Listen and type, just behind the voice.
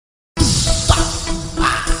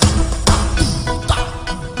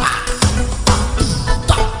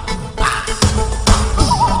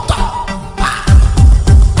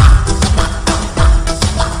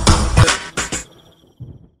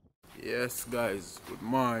Yes guys, good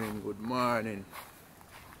morning, good morning.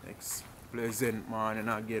 Next pleasant morning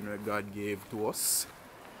again where God gave to us.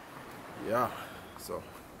 Yeah, so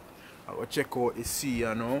I will check out the sea,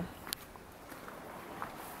 you know.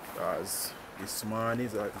 Because this morning,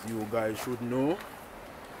 as you guys should know,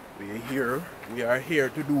 we are here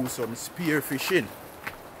to do some spearfishing.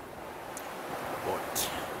 But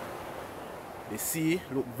the sea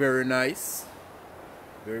look very nice.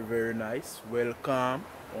 Very nice, well calm.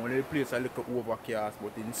 Only the place a little overcast,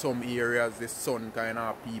 but in some areas the sun kind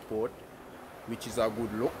of peep out, which is a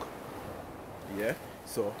good look. Yeah,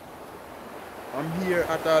 so I'm here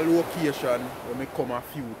at a location where I come a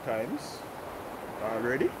few times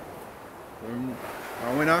already. And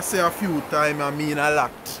when I say a few times, I mean a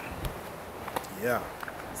lot. Yeah,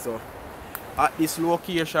 so at this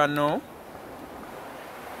location now,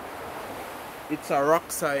 it's a rock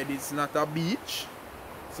side, it's not a beach.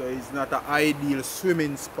 So it's not an ideal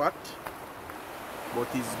swimming spot, but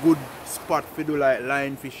it's good spot for do like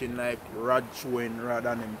line fishing, like rod throwing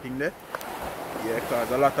rather than them thing there. Yeah, because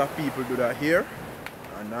a lot of people do that here,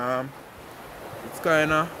 and it's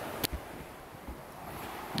kinda,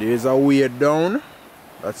 there's a way down.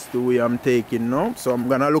 That's the way I'm taking now. So I'm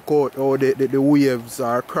gonna look out how the waves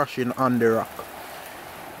are crashing on the rock.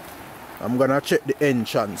 I'm gonna check the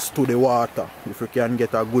entrance to the water if we can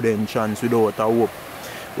get a good entrance without a rope.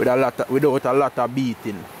 Without a lot of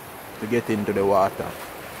beating to get into the water.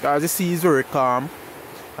 Because the sea is very calm,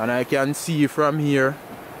 and I can see from here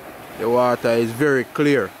the water is very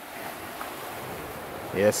clear.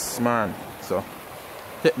 Yes man, so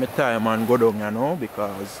take my time and go down, you know,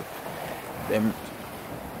 because them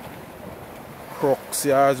crooks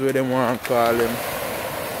here is what they want to call them.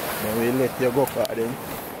 Then we let you go for them.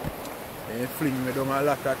 They fling me down a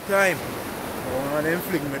lot of time. And then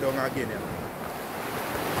fling me down again. Yeah.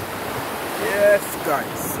 Yes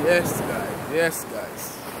guys, yes guys, yes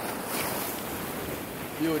guys.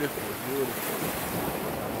 Beautiful, beautiful.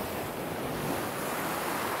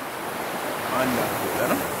 Wonderful, you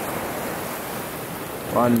know?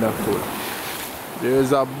 Wonderful.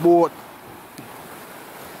 There's a boat.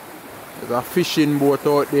 There's a fishing boat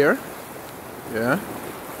out there. Yeah.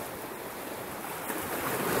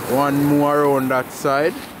 One more around that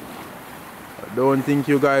side. I don't think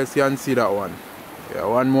you guys can see that one. Yeah,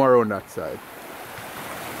 one more on that side.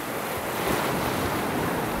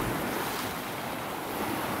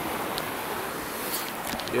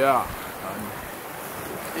 Yeah, and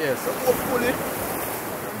yeah, so hopefully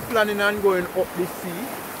I'm planning on going up the sea.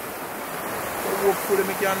 So hopefully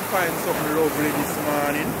we can find something lovely this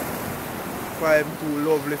morning. Find two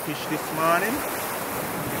lovely fish this morning.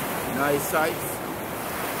 Nice size.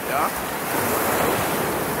 Yeah.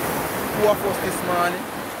 Two of us this morning.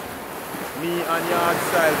 Me and yard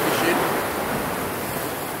style fishing.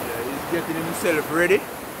 Yeah, he's getting himself ready.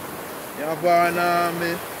 You have on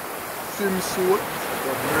swimsuit,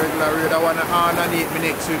 but regularly I want to underneath my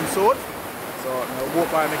next swimsuit. So I go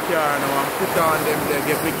by my car now and put on them there,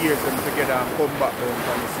 get my gears them together and come back down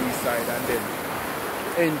from the seaside and then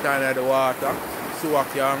enter into the water. So I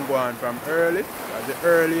can go on from early. Because the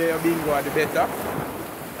earlier you've been going, the better.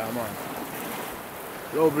 Yeah man.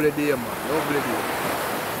 Lovely day man, lovely day.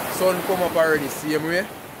 Sun come up already same way.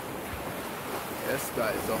 Yes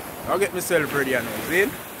guys, so I'll get myself ready now,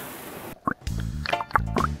 see?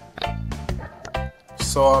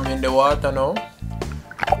 So I'm in the water now,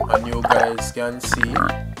 and you guys can see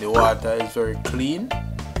the water is very clean.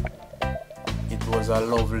 It was a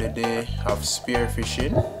lovely day of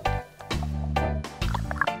spearfishing.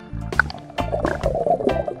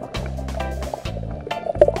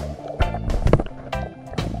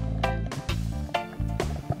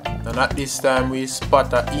 And at this time we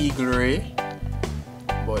spot an eagle ray,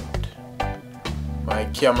 but my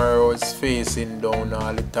camera was facing down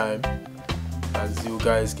all the time, as you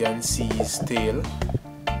guys can see his tail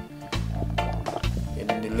in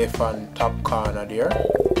the left hand top corner there.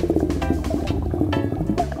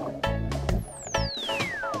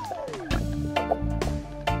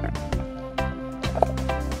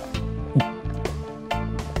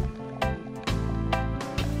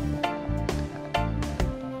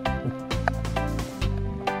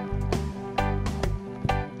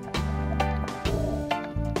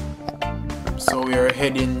 So we are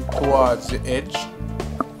heading towards the edge.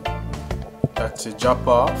 That's a drop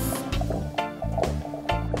off.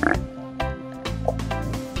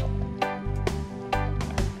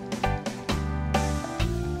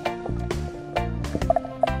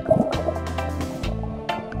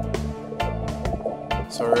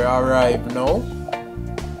 So we arrive now.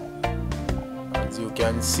 As you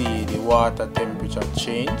can see, the water temperature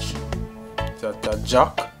change. It's at a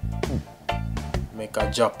jack. make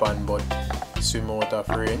a Japan but swim out of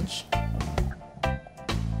range.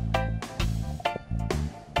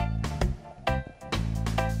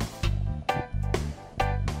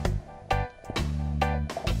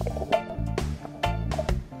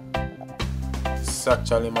 It's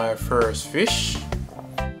actually my first fish.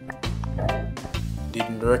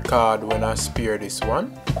 Didn't record when I speared this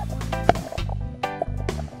one.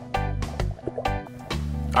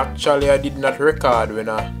 Actually, I did not record when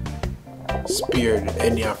I speared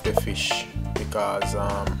any of the fish because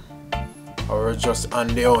I was just on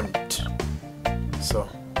the hunt, so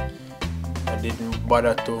I didn't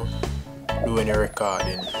bother to do any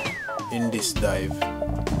recording in this dive.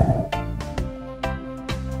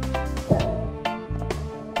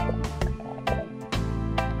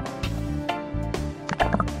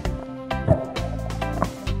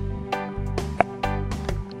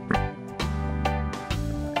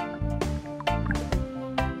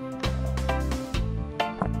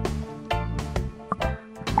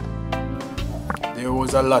 There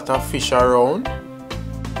was a lot of fish around,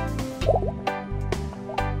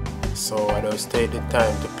 so I just take the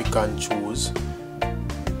time to pick and choose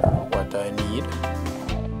what I need.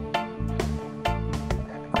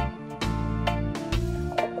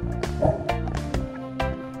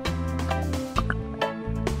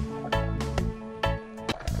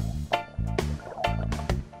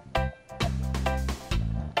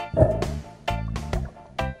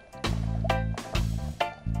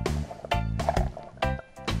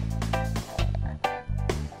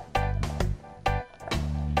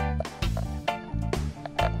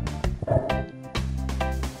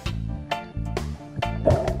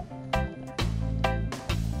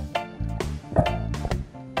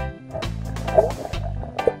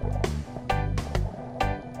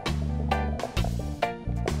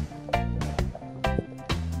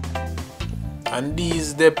 And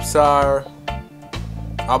these depths are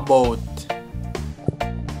about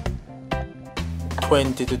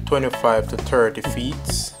 20 to 25 to 30 feet.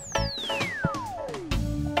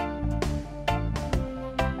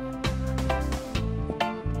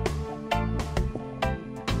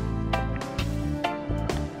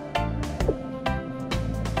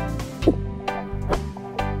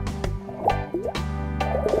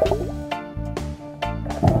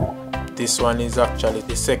 This one is actually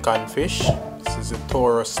the second fish. This is a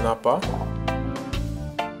Toro snapper.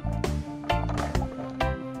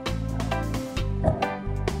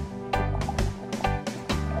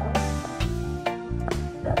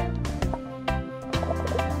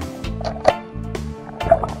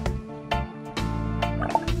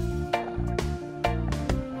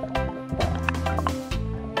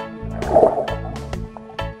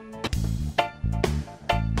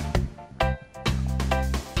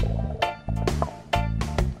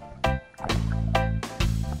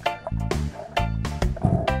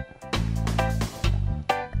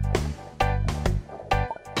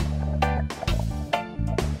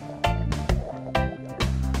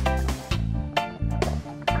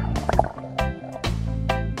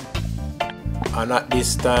 And at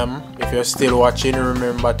this time, if you're still watching,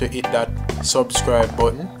 remember to hit that subscribe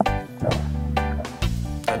button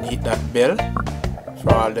and hit that bell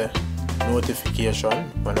for all the notification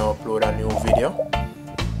when I upload a new video.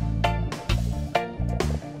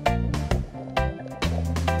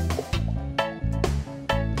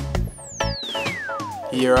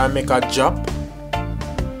 Here I make a drop.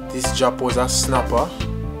 This drop was a snapper,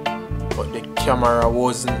 but the camera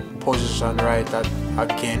wasn't positioned right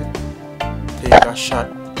again. Take a shot,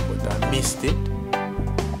 but I missed it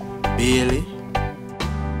barely.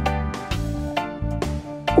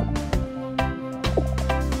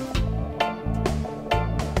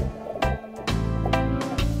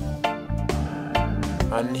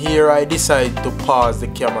 And here I decide to pause the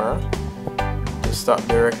camera to stop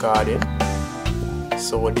the recording.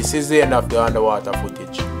 So this is the end of the underwater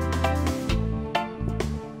footage.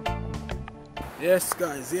 Yes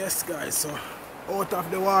guys, so out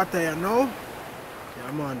of the water you know.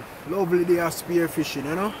 Yeah man, lovely day of spearfishing,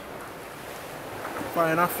 you know.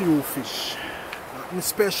 Find a few fish. Nothing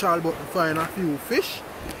special, but find a few fish.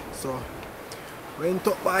 So went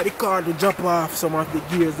up by the car to drop off some of the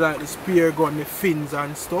gears like the spear gun, the fins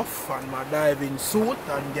and stuff, and my diving suit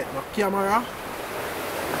and get my camera.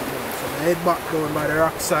 So I head back down by the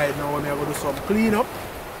rock side now when I go do some clean up.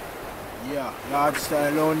 Yeah, large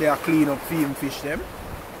style down there clean up film fish them.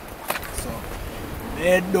 So I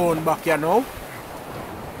head down back here now.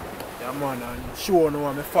 Yeah man, and show now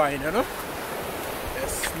what I find, you know.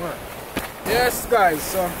 Yes man. Yes guys,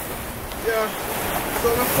 so yeah,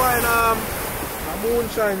 so I find a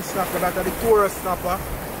moonshine snapper, that is the Toro snapper,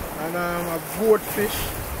 and a goldfish,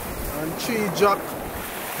 and 3 jack, a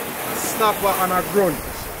snapper and a grunt.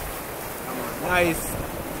 Nice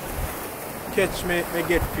catch me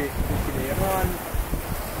get fit today, man.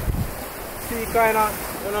 See kinda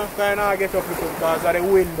get up little because of the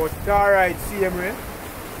wind, but it's alright, same way.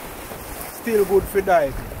 Still good for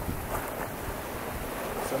diving.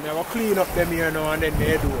 So I'm gonna clean up them here now and then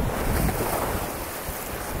they do.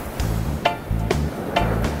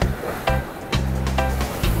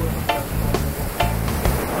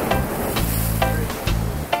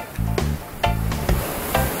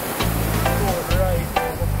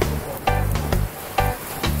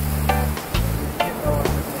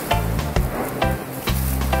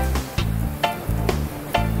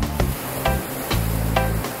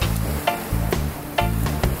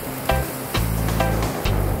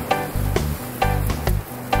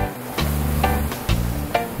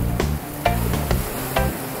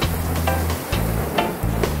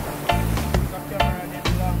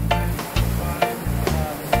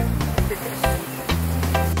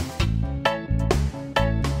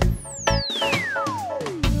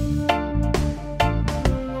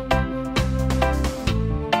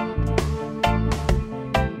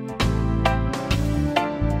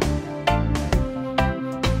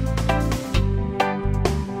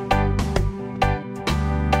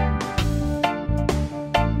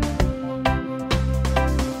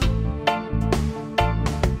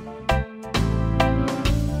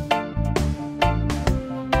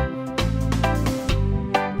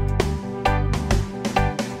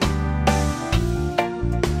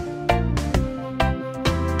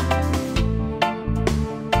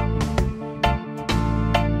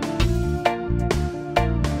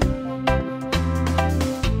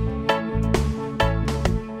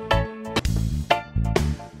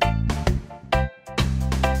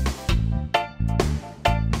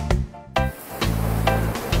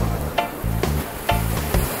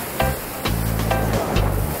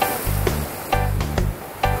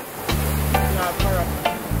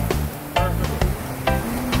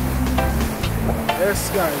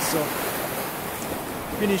 Yes guys, so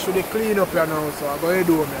finish with the clean up here now, so I'm going to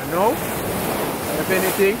do them here now. And if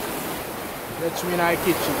anything, let me in the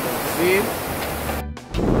kitchen now, see?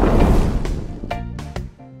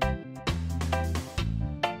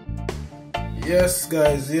 Yes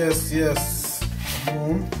guys, yes.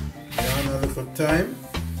 Moon, on a little time.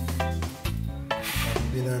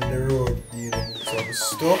 I've been on the road dealing with some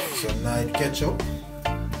stuff, some night catch up.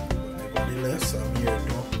 But nevertheless, I'm here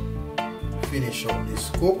to finish up this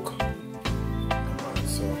cook.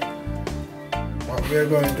 So what we're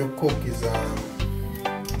going to cook is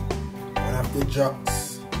one of the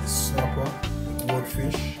jacks, the snapper, the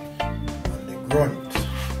goldfish and the grunt.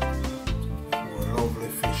 For a lovely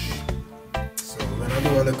fish. So we're gonna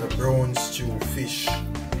do a little brown stew fish.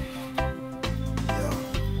 Yeah.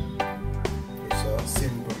 It's a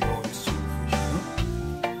simple brown stew fish, huh?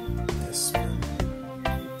 Yes man.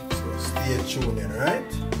 So stay tuned in,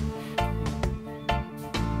 right?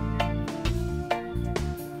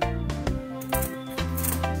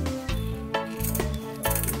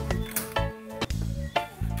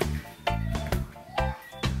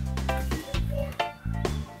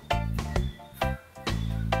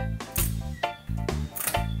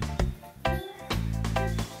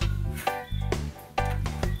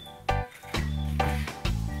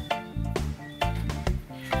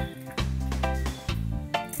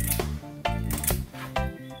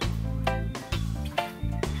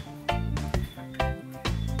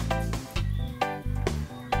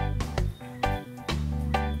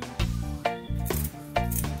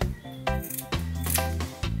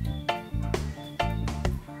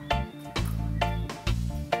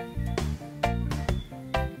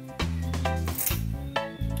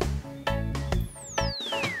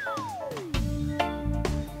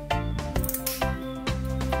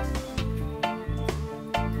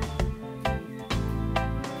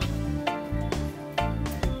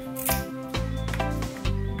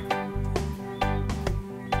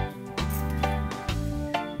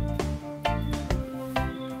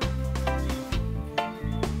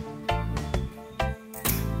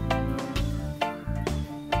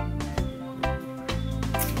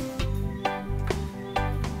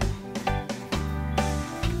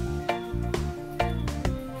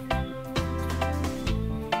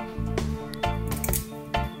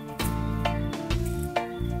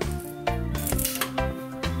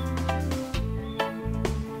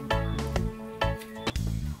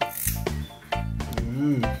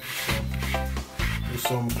 Do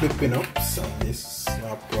some clipping ups on this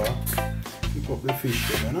snapper. Clip up the fish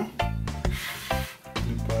then, you know?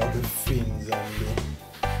 Clip out the fins and the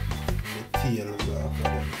tails off of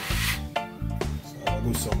them. So I'll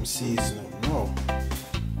do some seasoning now.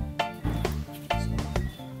 So,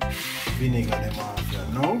 vinegar them off here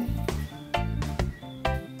now.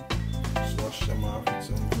 Just wash them off with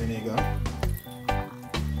some vinegar.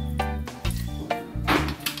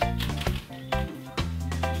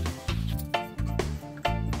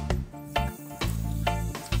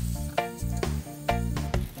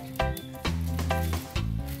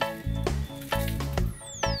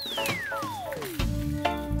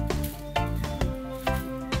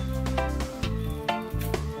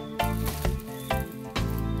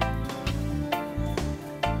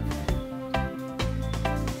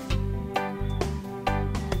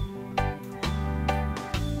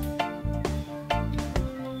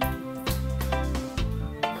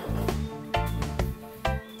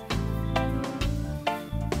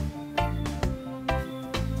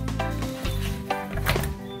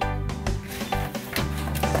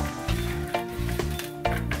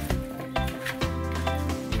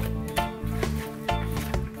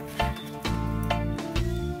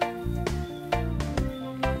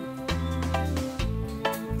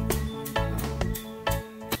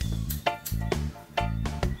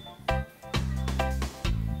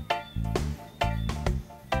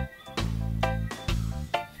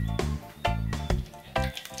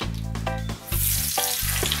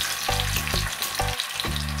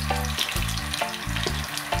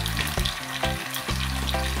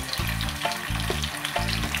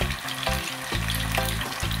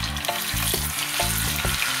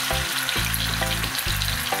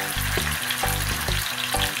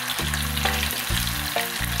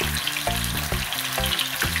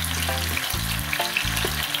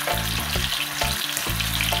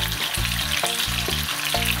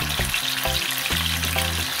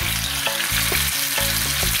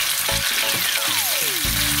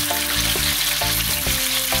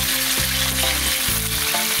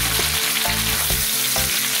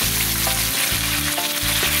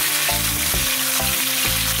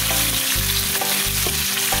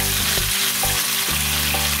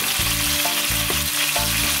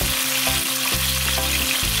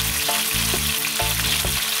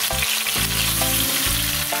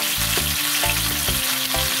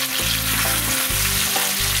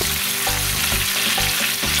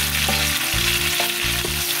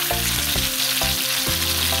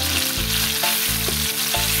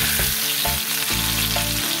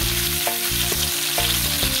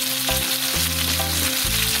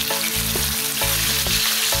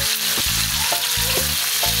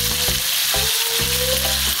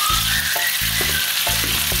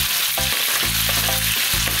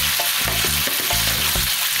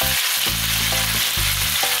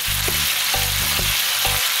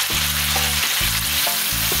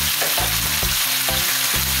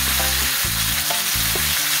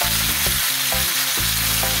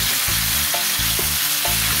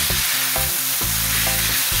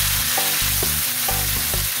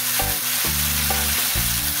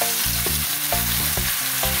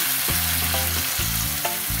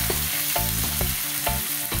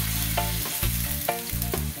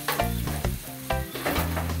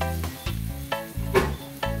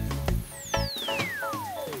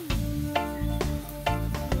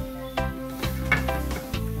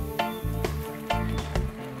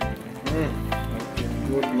 Looking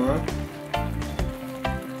good, man.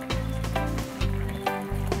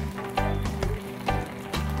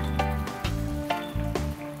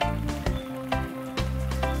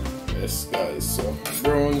 Yes, guys, so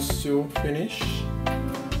brown stew finish.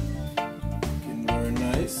 Looking very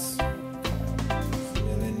nice.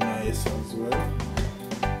 Smelling nice as well.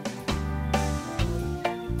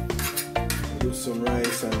 Do some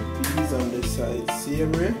rice and peas on the side,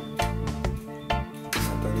 same way.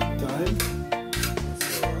 Time.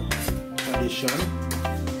 So, tradition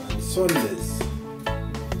and Sundays.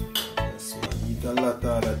 Yes, man, eat a lot of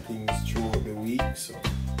other things throughout the week. So,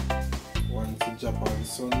 once in Japan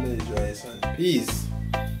Sunday, rice and peas.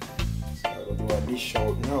 So, I will do a dish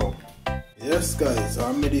out now. Yes, guys,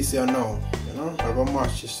 I made this here now. You know, I'm gonna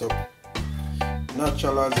mash this up.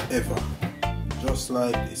 Natural as ever. Just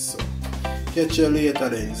like this. So, catch you later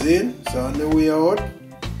then, Zane. So, on the way out,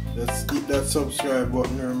 let's hit that subscribe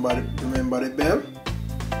button, remember the bell.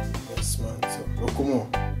 Yes, man, so look, come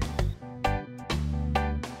on.